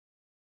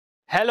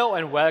Hello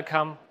and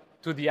welcome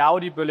to the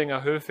Audi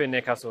Böllinger Höfe in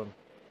Neckarsulm,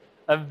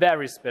 a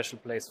very special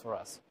place for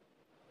us.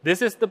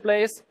 This is the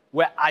place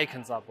where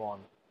icons are born.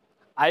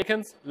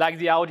 Icons like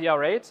the Audi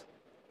R8,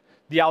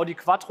 the Audi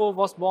Quattro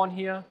was born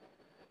here,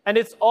 and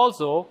it's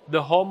also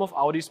the home of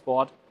Audi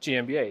Sport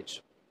GmbH.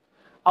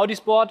 Audi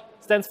Sport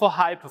stands for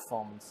high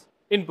performance,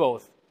 in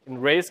both in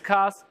race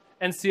cars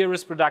and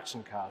series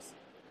production cars.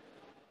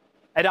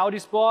 At Audi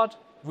Sport,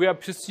 we are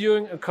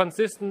pursuing a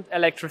consistent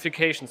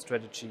electrification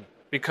strategy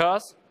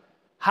because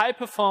high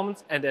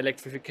performance and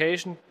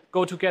electrification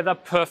go together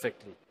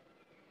perfectly.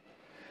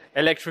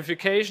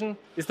 Electrification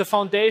is the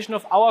foundation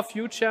of our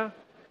future,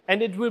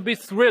 and it will be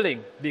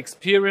thrilling the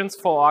experience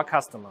for our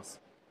customers.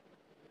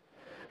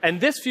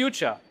 And this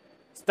future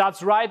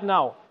starts right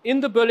now in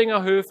the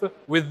Böllinger Höfe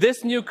with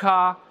this new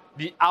car,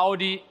 the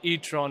Audi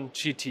e-tron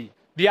GT.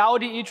 The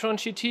Audi e-tron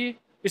GT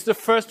is the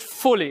first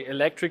fully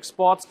electric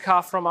sports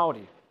car from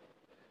Audi.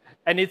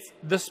 And it's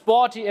the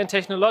sporty and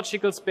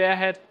technological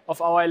spearhead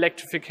of our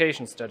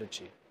electrification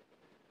strategy.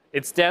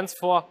 It stands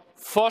for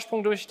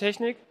Vorsprung durch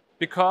Technik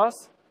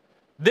because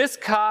this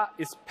car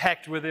is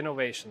packed with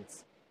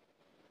innovations.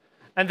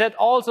 And that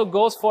also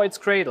goes for its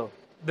cradle,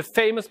 the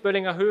famous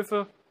Böllinger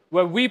Höfe,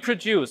 where we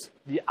produce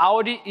the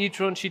Audi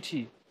e-tron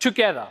GT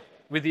together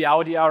with the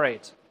Audi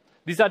R8.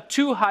 These are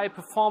two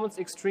high-performance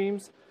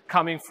extremes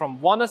coming from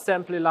one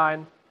assembly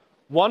line,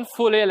 one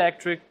fully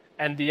electric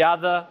and the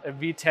other a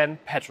V10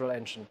 petrol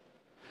engine.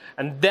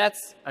 And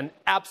that's an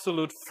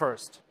absolute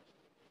first.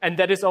 And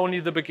that is only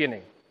the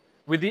beginning.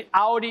 With the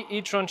Audi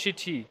e-tron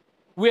GT,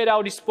 we at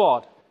Audi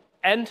Sport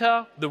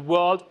enter the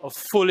world of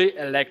fully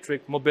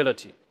electric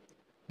mobility.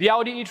 The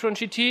Audi e-tron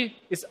GT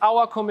is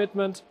our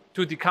commitment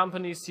to the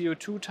company's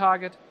CO2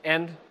 target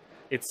and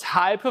its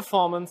high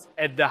performance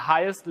at the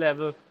highest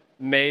level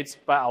made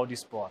by Audi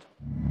Sport.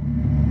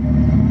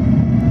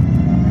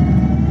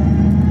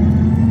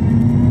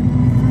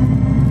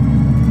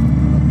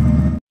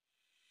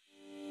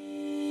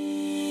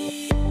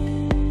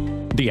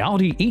 The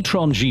Audi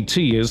e-tron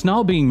GT is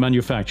now being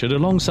manufactured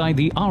alongside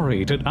the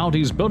R8 at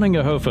Audi's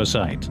Böllinger Höfe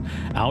site.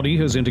 Audi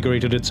has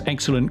integrated its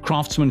excellent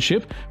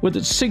craftsmanship with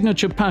its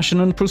signature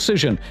passion and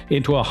precision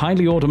into a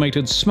highly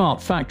automated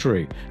smart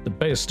factory, the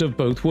best of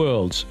both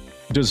worlds.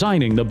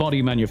 Designing the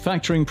body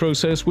manufacturing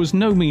process was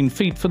no mean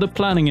feat for the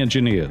planning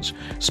engineers.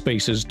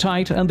 Space is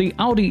tight and the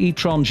Audi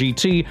e-tron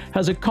GT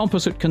has a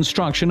composite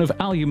construction of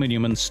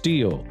aluminium and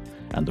steel.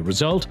 And the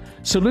result?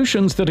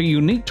 Solutions that are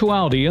unique to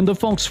Audi and the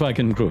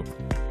Volkswagen Group.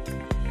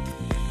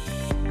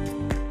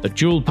 The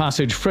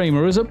dual-passage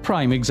framer is a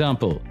prime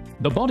example.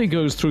 The body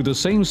goes through the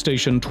same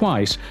station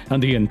twice,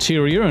 and the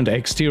interior and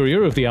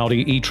exterior of the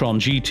Audi e-tron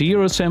GT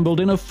are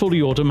assembled in a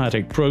fully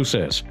automatic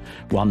process.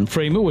 One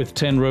framer with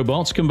 10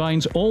 robots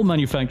combines all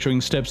manufacturing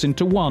steps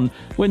into one,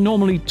 where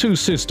normally 2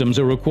 systems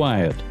are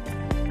required.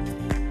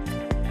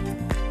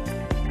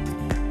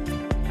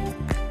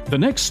 The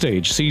next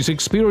stage sees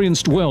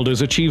experienced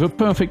welders achieve a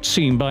perfect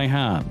seam by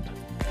hand.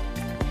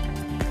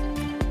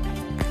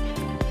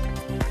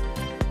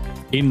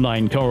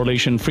 Inline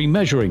correlation-free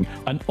measuring,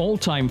 an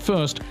all-time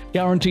first,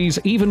 guarantees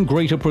even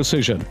greater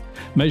precision.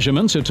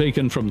 Measurements are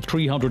taken from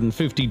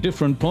 350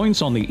 different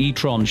points on the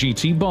e-tron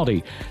GT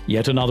body,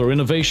 yet another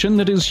innovation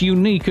that is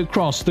unique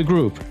across the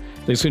group.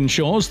 This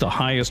ensures the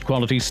highest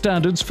quality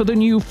standards for the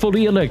new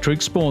fully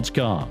electric sports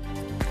car.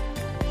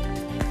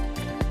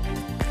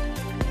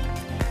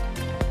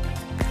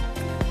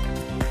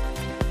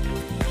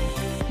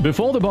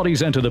 Before the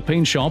bodies enter the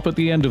paint shop at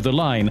the end of the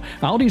line,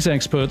 Audi's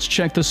experts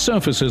check the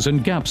surfaces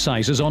and gap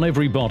sizes on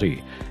every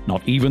body.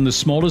 Not even the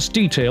smallest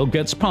detail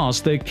gets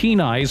past their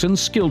keen eyes and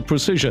skilled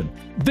precision.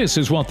 This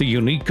is what the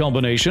unique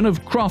combination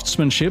of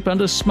craftsmanship and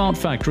a smart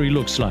factory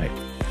looks like.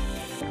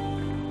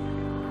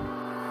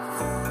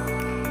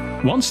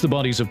 Once the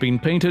bodies have been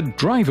painted,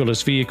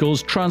 driverless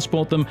vehicles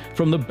transport them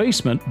from the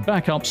basement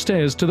back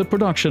upstairs to the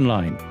production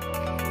line.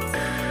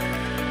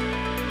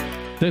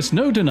 There's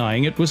no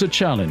denying it was a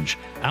challenge.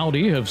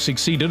 Audi have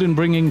succeeded in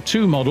bringing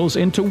 2 models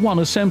into one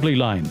assembly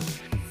line.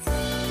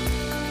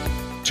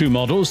 2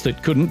 models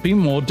that couldn't be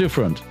more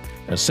different.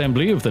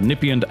 Assembly of the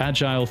nippy and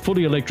agile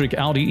fully electric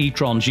Audi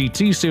e-tron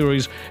GT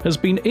series has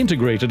been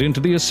integrated into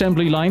the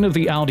assembly line of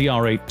the Audi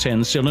R8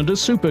 10-cylinder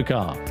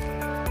supercar.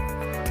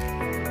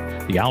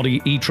 The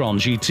Audi e-tron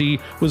GT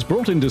was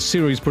brought into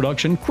series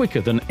production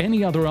quicker than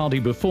any other Audi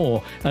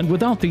before and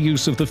without the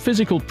use of the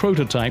physical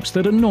prototypes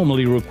that are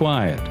normally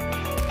required.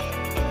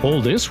 All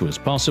this was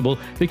possible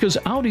because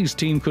Audi's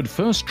team could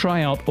first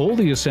try out all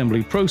the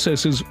assembly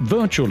processes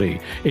virtually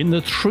in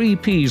the 3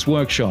 Ps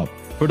workshop: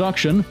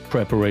 production,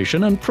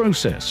 preparation and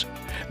process.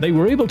 They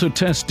were able to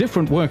test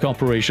different work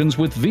operations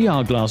with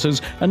VR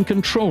glasses and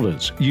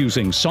controllers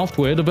using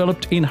software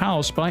developed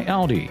in-house by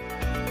Audi.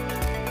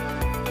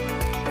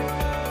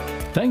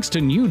 Thanks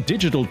to new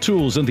digital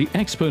tools and the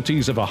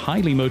expertise of a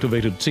highly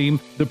motivated team,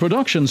 the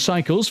production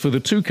cycles for the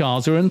 2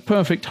 cars are in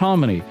perfect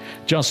harmony,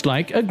 just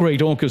like a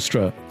great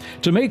orchestra.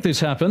 To make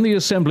this happen, the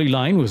assembly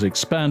line was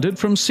expanded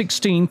from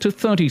 16 to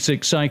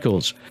 36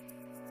 cycles.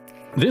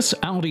 This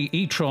Audi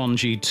e-tron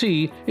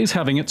GT is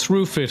having its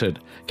roof fitted.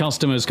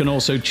 Customers can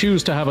also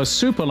choose to have a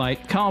super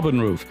light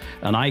carbon roof,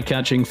 an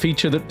eye-catching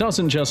feature that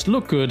doesn't just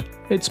look good,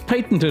 its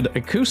patented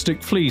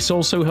acoustic fleece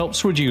also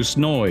helps reduce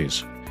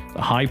noise.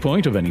 The high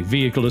point of any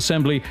vehicle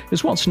assembly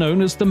is what's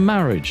known as the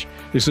marriage.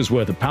 This is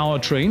where the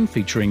powertrain,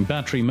 featuring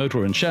battery,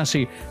 motor and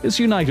chassis, is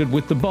united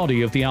with the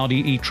body of the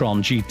Audi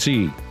e-tron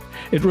GT.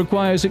 It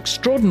requires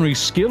extraordinary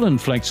skill and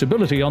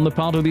flexibility on the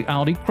part of the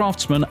Audi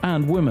craftsmen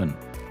and women.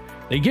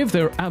 They give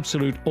their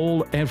absolute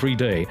all every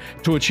day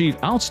to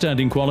achieve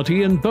outstanding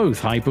quality in both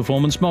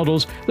high-performance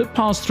models that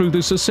pass through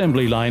this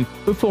assembly line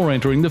before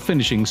entering the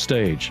finishing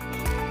stage.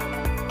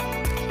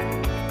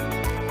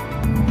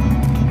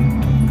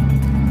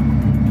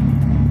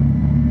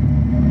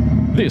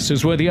 This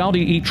is where the Audi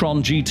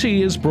e-tron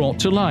GT is brought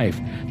to life.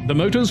 The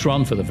motors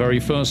run for the very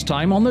first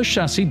time on the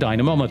chassis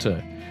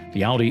dynamometer.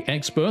 The Audi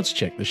experts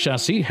check the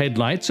chassis,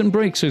 headlights and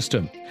brake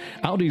system.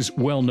 Audi's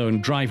well-known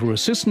driver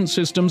assistance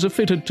systems are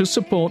fitted to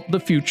support the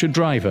future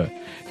driver.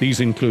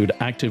 These include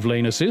active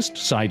lane assist,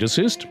 side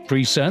assist,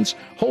 presets,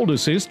 hold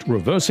assist,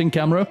 reversing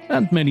camera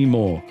and many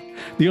more.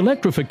 The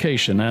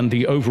electrification and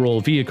the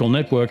overall vehicle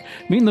network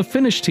mean the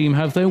Finnish team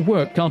have their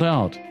work cut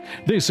out.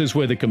 This is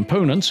where the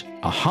components,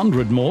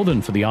 100 more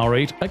than for the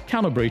R8, are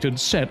calibrated,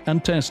 set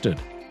and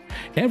tested.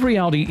 Every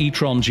Audi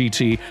e-tron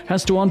GT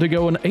has to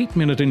undergo an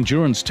 8-minute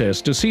endurance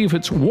test to see if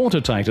it's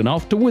watertight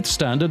enough to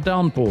withstand a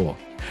downpour.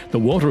 The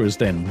water is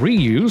then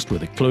reused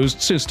with a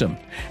closed system.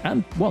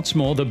 And what's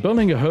more, the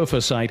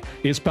Böllingerhofer site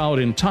is powered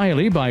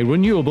entirely by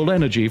renewable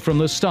energy from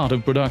the start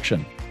of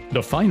production.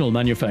 The final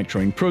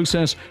manufacturing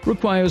process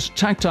requires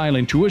tactile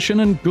intuition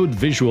and good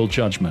visual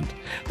judgment.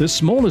 The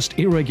smallest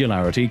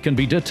irregularity can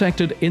be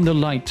detected in the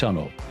light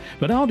tunnel.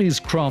 But Audi's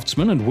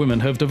craftsmen and women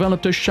have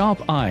developed a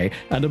sharp eye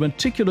and a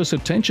meticulous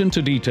attention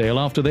to detail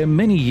after their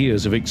many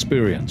years of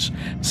experience.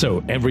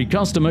 So every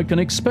customer can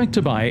expect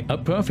to buy a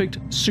perfect,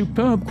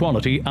 superb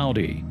quality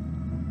Audi.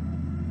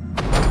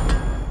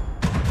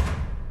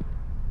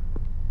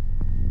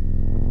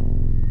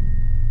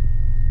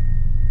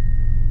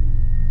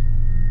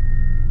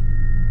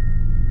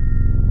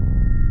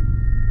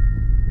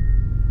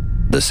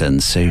 The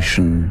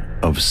sensation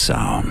of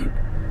sound.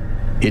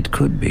 It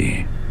could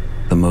be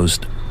the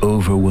most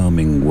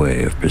overwhelming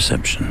way of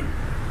perception.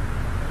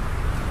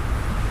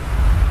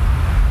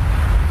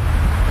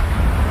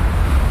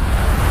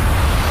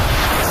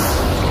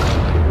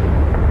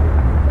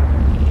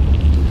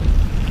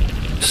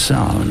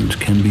 Sound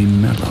can be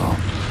mellow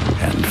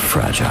and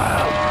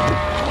fragile.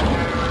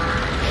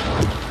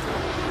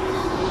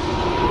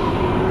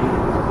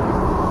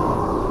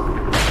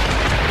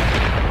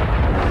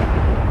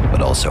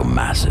 But also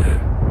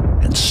massive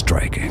and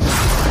striking.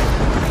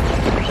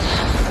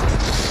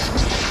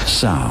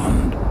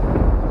 Sound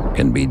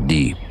can be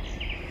deep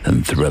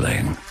and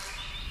thrilling.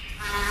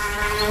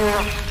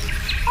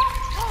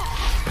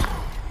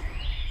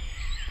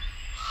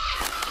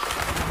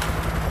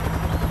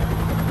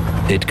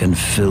 It can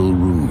fill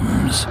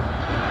rooms.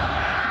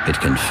 It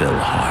can fill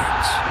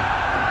hearts.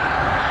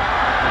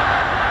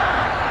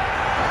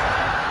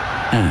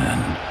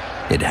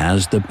 And it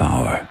has the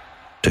power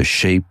to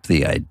shape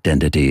the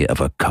identity of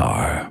a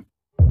car.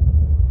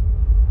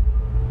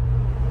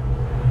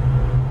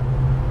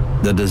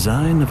 The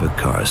design of a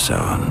car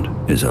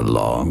sound is a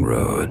long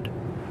road.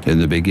 In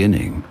the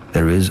beginning,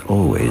 there is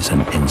always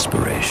an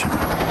inspiration.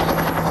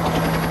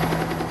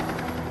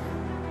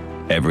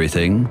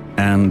 Everything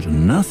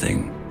and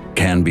nothing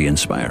can be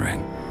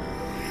inspiring.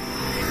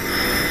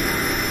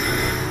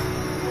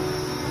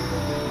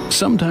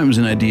 Sometimes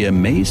an idea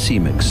may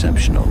seem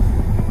exceptional,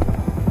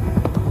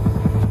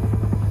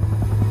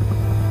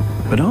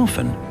 but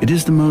often it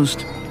is the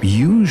most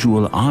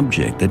usual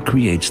object that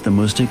creates the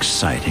most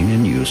exciting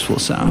and useful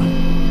sound.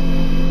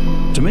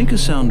 To make a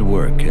sound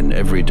work in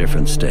every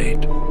different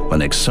state,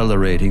 when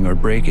accelerating or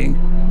braking,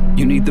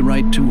 you need the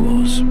right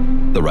tools,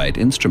 the right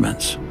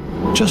instruments,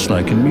 just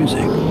like in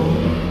music.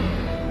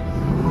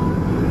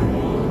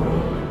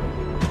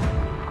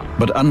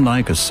 But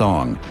unlike a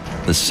song,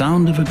 the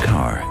sound of a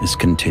car is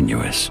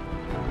continuous.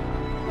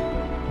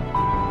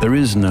 There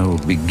is no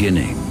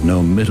beginning,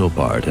 no middle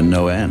part, and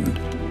no end.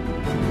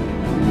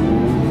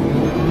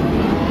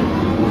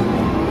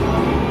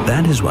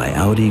 That is why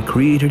Audi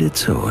created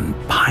its own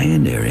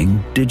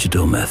pioneering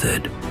digital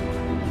method.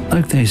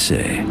 Like they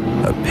say,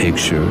 a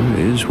picture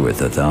is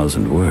worth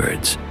 1,000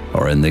 words.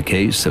 Or in the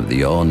case of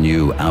the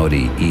all-new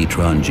Audi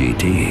e-tron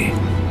GT,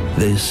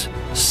 this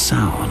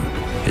sound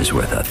is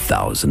worth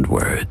 1,000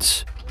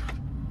 words.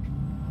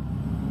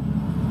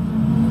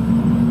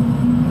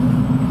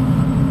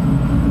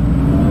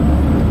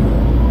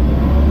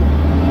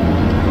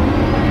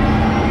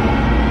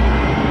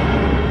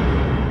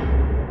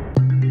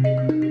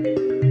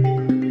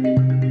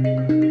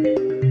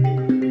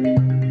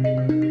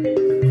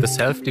 The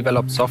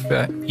self-developed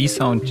software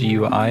eSound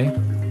GUI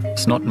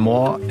is not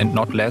more and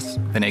not less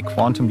than a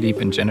quantum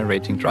leap in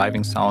generating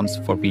driving sounds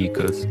for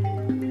vehicles.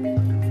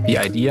 The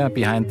idea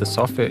behind the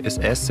software is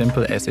as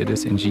simple as it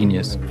is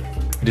ingenious.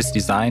 It is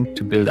designed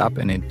to build up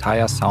an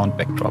entire sound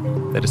backdrop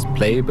that is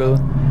playable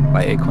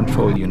by a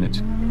control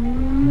unit.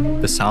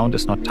 The sound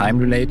is not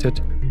time-related,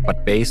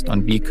 but based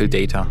on vehicle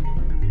data.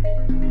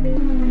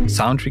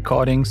 Sound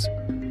recordings,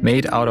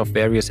 made out of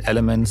various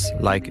elements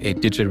like a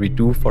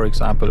didgeridoo, for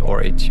example,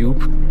 or a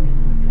tube,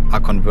 are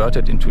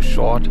converted into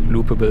short,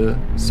 loopable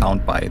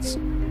sound bites.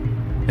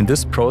 In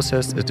this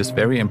process, it is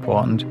very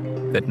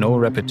important that no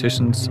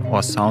repetitions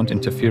or sound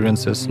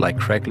interferences like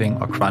crackling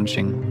or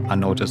crunching are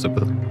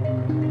noticeable.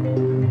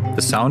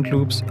 The sound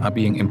loops are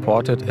being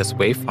imported as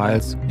WAV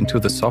files into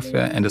the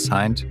software and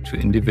assigned to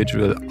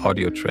individual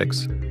audio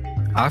tracks.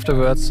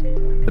 Afterwards,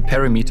 the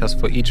parameters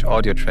for each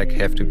audio track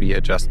have to be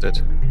adjusted.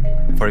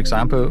 For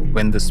example,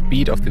 when the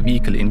speed of the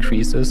vehicle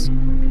increases,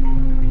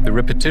 the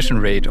repetition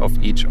rate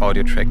of each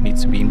audio track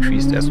needs to be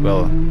increased as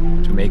well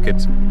to make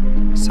it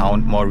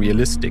sound more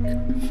realistic.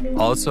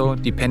 Also,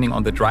 depending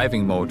on the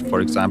driving mode,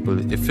 for example,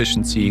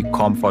 efficiency,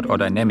 comfort, or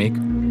dynamic,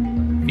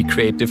 we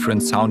create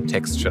different sound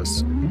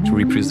textures to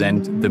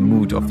represent the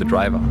mood of the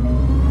driver.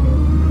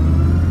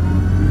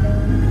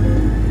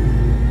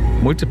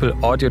 Multiple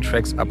audio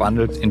tracks are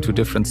bundled into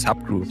different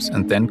subgroups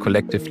and then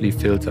collectively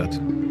filtered.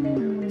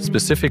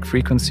 Specific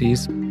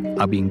frequencies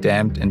are being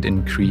damped and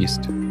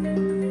increased.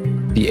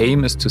 The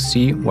aim is to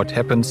see what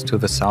happens to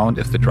the sound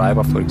if the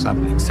driver, for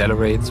example,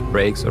 accelerates,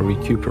 brakes, or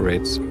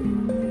recuperates.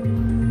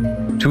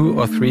 2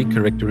 or 3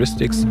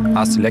 characteristics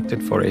are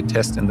selected for a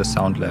test in the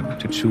sound lab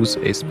to choose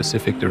a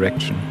specific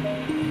direction.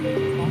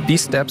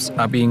 These steps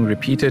are being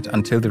repeated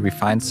until the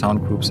refined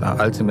sound groups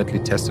are ultimately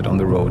tested on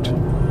the road.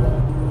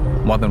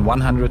 More than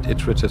 100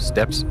 iterative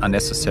steps are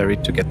necessary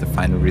to get the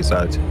final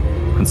result,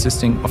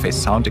 consisting of a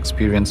sound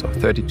experience of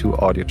 32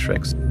 audio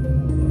tracks.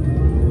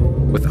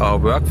 With our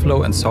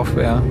workflow and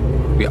software,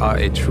 we are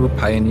a true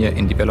pioneer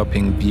in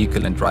developing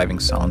vehicle and driving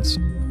sounds.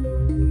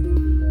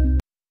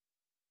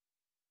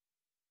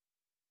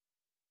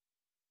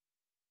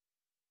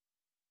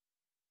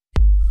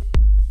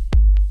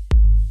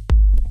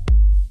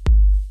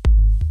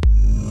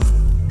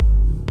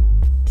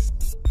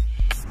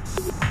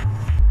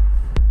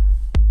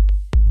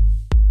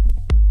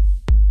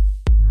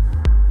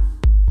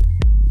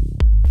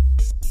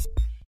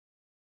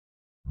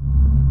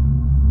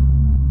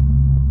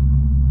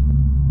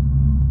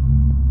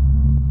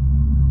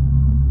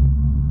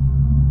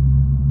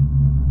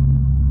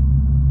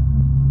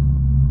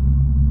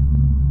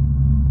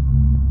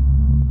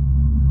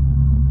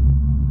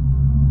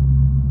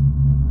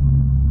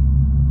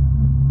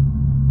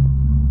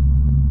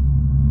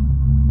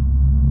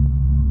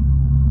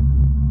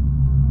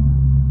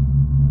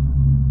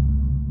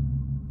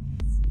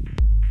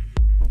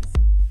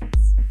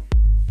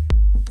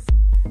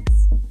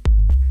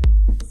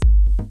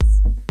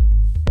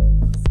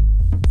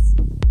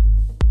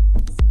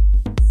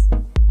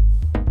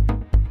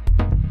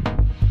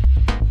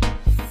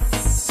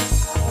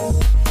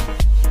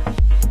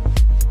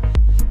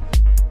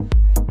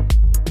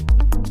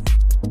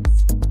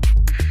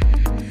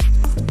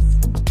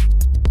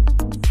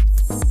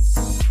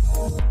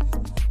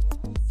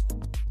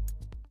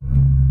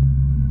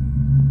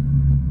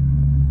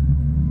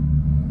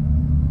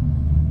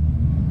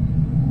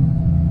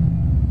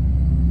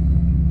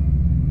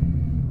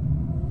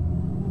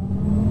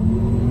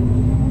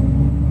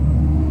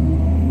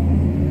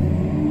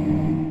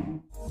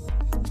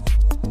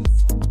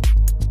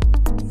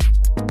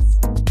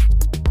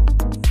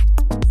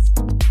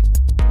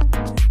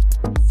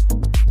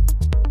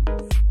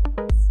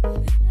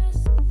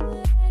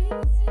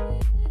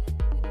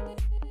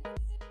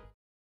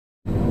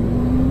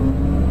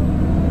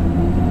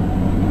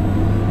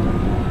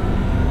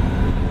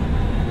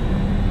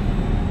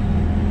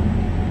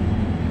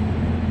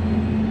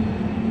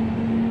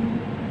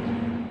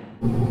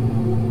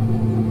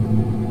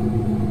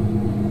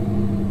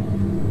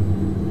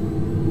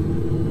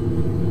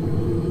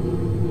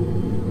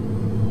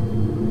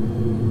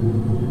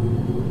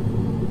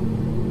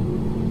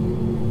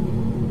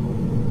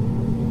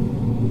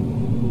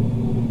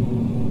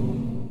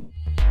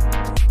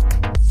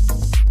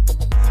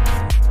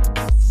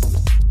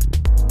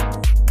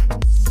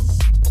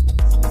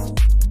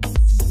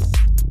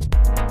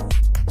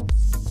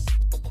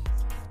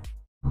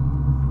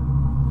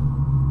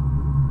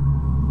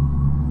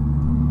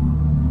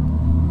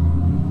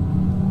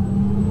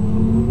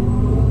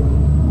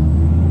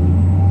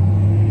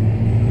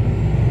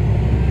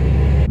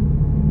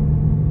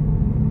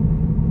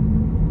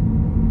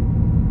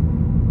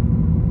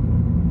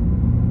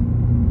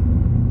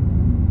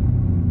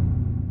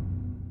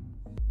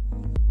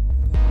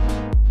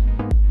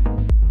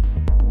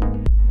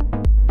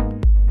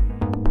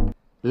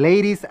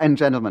 Ladies and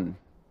gentlemen,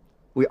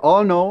 we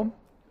all know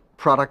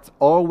products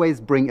always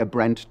bring a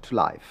brand to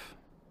life.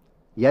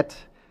 Yet,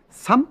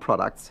 some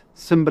products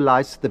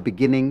symbolize the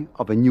beginning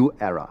of a new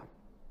era.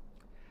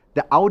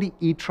 The Audi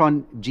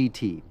e-tron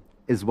GT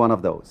is one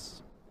of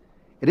those.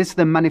 It is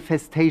the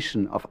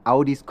manifestation of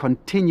Audi's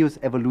continuous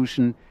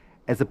evolution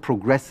as a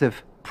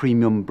progressive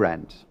premium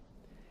brand.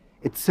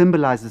 It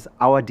symbolizes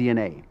our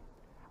DNA,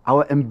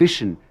 our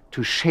ambition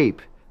to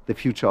shape the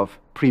future of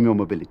premium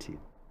mobility.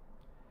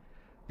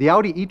 The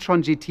Audi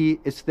e-tron GT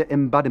is the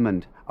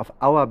embodiment of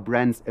our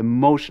brand's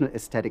emotional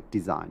aesthetic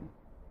design.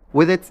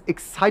 With its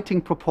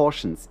exciting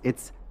proportions,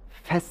 its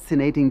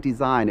fascinating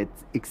design, it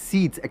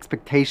exceeds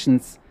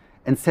expectations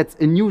and sets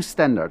a new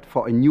standard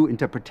for a new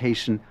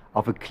interpretation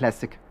of a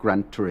classic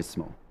Gran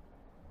Turismo.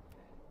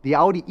 The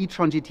Audi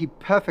e-tron GT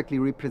perfectly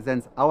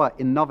represents our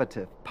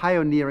innovative,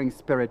 pioneering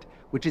spirit,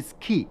 which is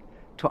key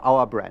to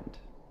our brand.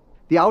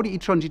 The Audi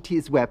e-tron GT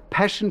is where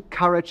passion,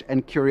 courage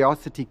and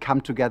curiosity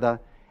come together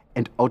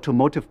and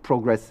automotive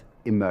progress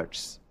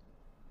emerges.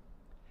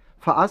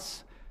 For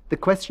us, the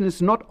question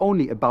is not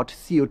only about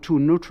CO2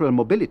 neutral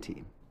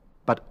mobility,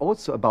 but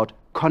also about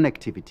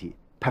connectivity,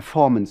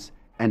 performance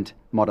and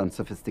modern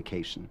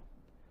sophistication.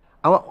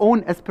 Our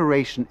own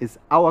aspiration is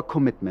our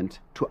commitment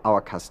to our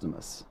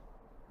customers.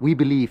 We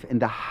believe in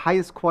the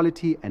highest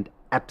quality and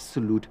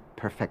absolute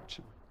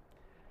perfection.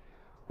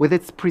 With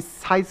its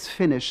precise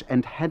finish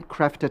and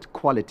handcrafted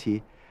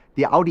quality,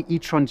 the Audi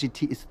e-tron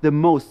GT is the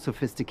most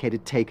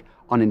sophisticated take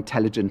on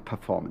intelligent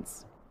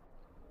performance.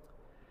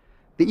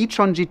 The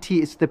e-tron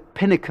GT is the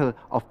pinnacle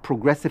of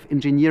progressive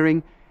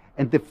engineering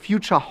and the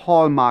future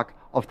hallmark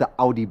of the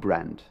Audi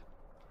brand.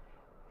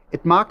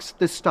 It marks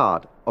the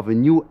start of a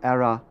new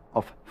era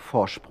of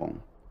Vorsprung,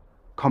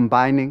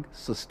 combining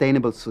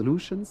sustainable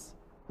solutions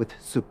with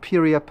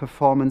superior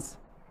performance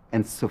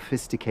and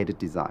sophisticated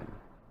design.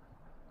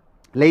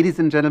 Ladies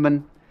and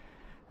gentlemen,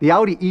 the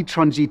Audi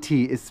e-tron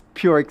GT is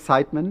pure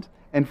excitement,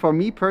 and for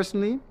me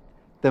personally,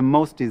 the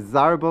most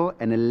desirable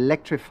and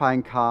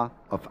electrifying car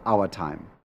of our time.